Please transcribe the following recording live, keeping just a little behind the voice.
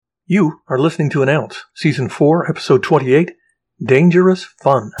You are listening to An Ounce, Season 4, Episode 28, Dangerous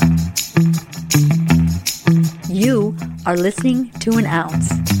Fun. You are listening to An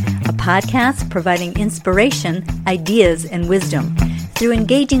Ounce, a podcast providing inspiration, ideas, and wisdom through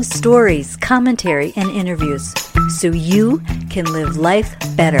engaging stories, commentary, and interviews, so you can live life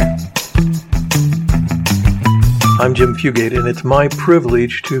better. I'm Jim Fugate, and it's my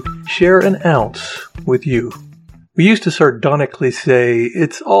privilege to share an ounce with you. We used to sardonically say,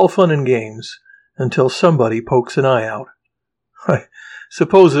 it's all fun and games, until somebody pokes an eye out. I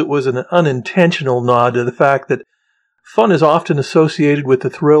suppose it was an unintentional nod to the fact that fun is often associated with the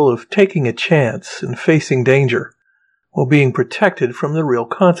thrill of taking a chance and facing danger, while being protected from the real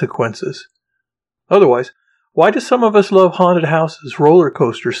consequences. Otherwise, why do some of us love haunted houses, roller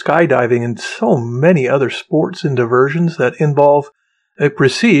coasters, skydiving, and so many other sports and diversions that involve a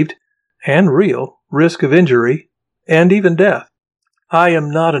perceived and real risk of injury and even death? I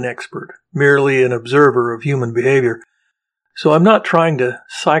am not an expert, merely an observer of human behavior, so I'm not trying to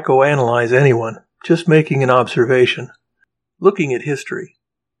psychoanalyze anyone, just making an observation. Looking at history,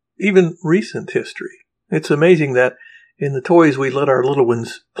 even recent history, it's amazing that in the toys we let our little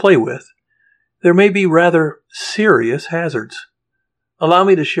ones play with, there may be rather serious hazards. Allow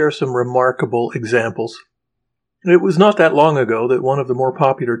me to share some remarkable examples. It was not that long ago that one of the more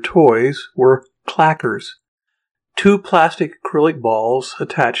popular toys were clackers. 2 plastic acrylic balls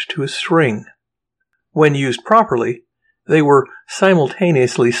attached to a string. When used properly, they were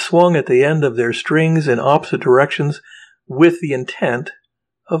simultaneously swung at the end of their strings in opposite directions with the intent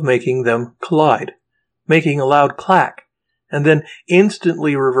of making them collide, making a loud clack, and then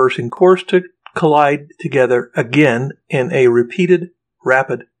instantly reversing course to collide together again in a repeated,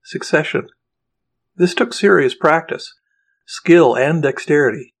 rapid succession. This took serious practice, skill, and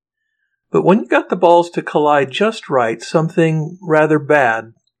dexterity. But when you got the balls to collide just right, something rather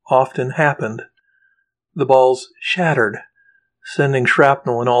bad often happened. The balls shattered, sending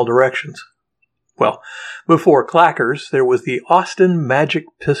shrapnel in all directions. Well, before clackers, there was the Austin Magic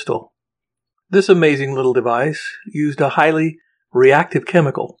Pistol. This amazing little device used a highly reactive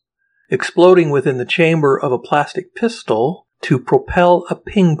chemical, exploding within the chamber of a plastic pistol to propel a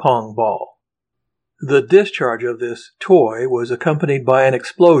ping-pong ball. The discharge of this toy was accompanied by an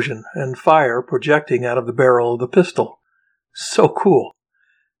explosion and fire projecting out of the barrel of the pistol. So cool.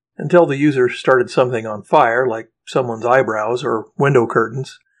 Until the user started something on fire, like someone's eyebrows or window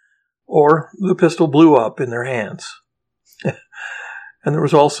curtains, or the pistol blew up in their hands. And there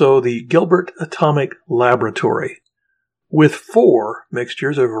was also the Gilbert Atomic Laboratory, with 4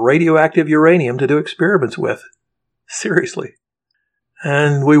 mixtures of radioactive uranium to do experiments with. Seriously.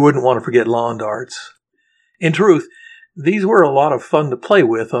 And we wouldn't want to forget lawn darts. In truth, these were a lot of fun to play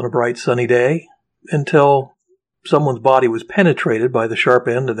with on a bright sunny day, until someone's body was penetrated by the sharp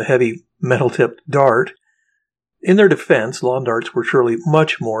end of the heavy metal-tipped dart. In their defense, lawn darts were surely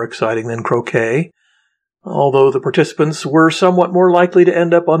much more exciting than croquet, although the participants were somewhat more likely to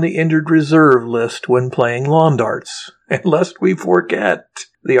end up on the injured reserve list when playing lawn darts. And lest we forget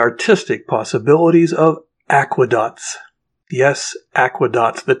the artistic possibilities of aquadots. Yes,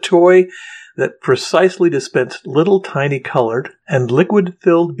 aquadots, the toy that precisely dispensed little tiny colored and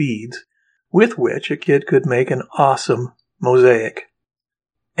liquid-filled beads with which a kid could make an awesome mosaic.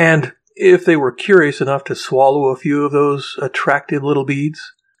 And if they were curious enough to swallow a few of those attractive little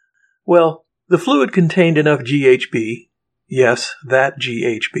beads, well, the fluid contained enough GHB, yes, that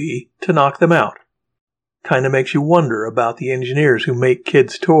GHB, to knock them out. Kinda makes you wonder about the engineers who make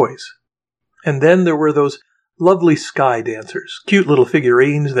kids' toys. And then there were those lovely sky dancers, cute little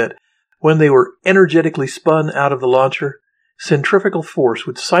figurines that, when they were energetically spun out of the launcher, centrifugal force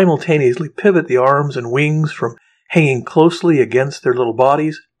would simultaneously pivot the arms and wings from hanging closely against their little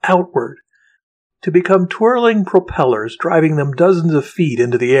bodies outward to become twirling propellers driving them dozens of feet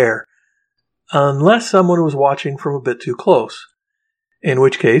into the air, unless someone was watching from a bit too close, in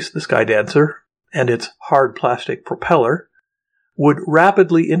which case the sky dancer and its hard plastic propeller would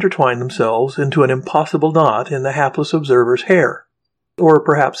rapidly intertwine themselves into an impossible knot in the hapless observer's hair, or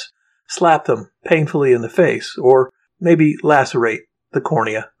perhaps slap them painfully in the face, or maybe lacerate the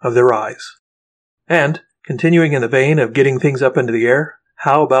cornea of their eyes. And, continuing in the vein of getting things up into the air,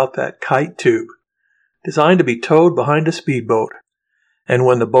 how about that kite tube? Designed to be towed behind a speedboat, and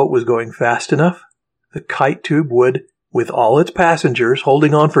when the boat was going fast enough, the kite tube would, with all its passengers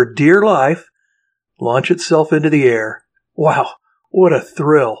holding on for dear life, launch itself into the air. Wow, what a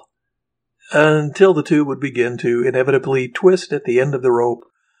thrill! Until the tube would begin to inevitably twist at the end of the rope,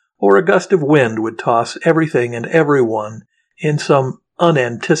 or a gust of wind would toss everything and everyone in some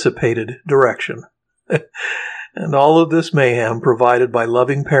unanticipated direction. And all of this mayhem provided by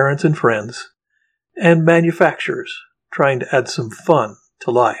loving parents and friends, and manufacturers trying to add some fun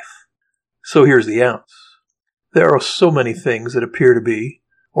to life. So here's the ounce. There are so many things that appear to be,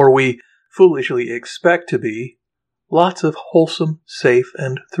 or we foolishly expect to be, lots of wholesome, safe,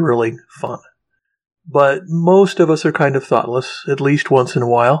 and thrilling fun. But most of us are kind of thoughtless, at least once in a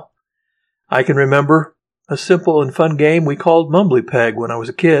while. I can remember a simple and fun game we called Mumbly Peg when I was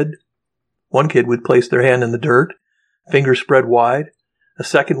a kid. One kid would place their hand in the dirt, fingers spread wide. A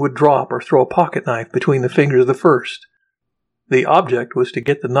second would drop or throw a pocket knife between the fingers of the first. The object was to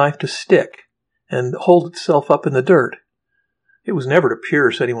get the knife to stick and hold itself up in the dirt. It was never to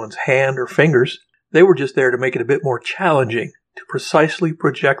pierce anyone's hand or fingers. They were just there to make it a bit more challenging, to precisely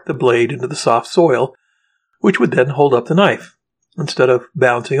project the blade into the soft soil, which would then hold up the knife, instead of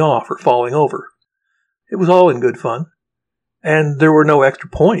bouncing off or falling over. It was all in good fun, and there were no extra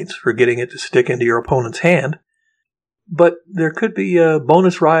points for getting it to stick into your opponent's hand. But there could be a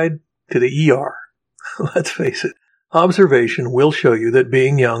bonus ride to the ER. Let's face it, observation will show you that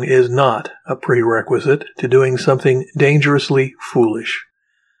being young is not a prerequisite to doing something dangerously foolish.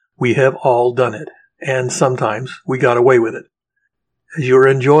 We have all done it, and sometimes we got away with it. As you're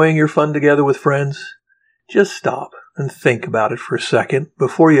enjoying your fun together with friends, just stop and think about it for a second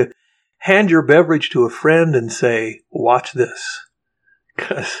before you hand your beverage to a friend and say, "Watch this."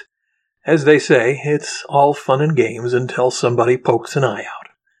 'Cause, as they say, it's all fun and games until somebody pokes an eye out.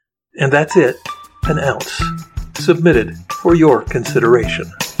 And that's it, an ounce, submitted for your consideration.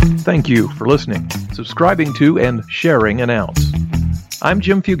 Thank you for listening, subscribing to, and sharing an ounce. I'm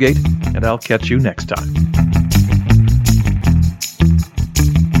Jim Fugate, and I'll catch you next time.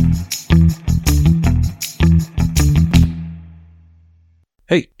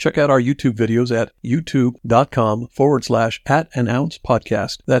 Hey, check out our YouTube videos at youtube.com/@an ounce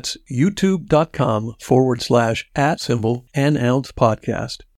podcast. That's youtube.com/@an ounce podcast.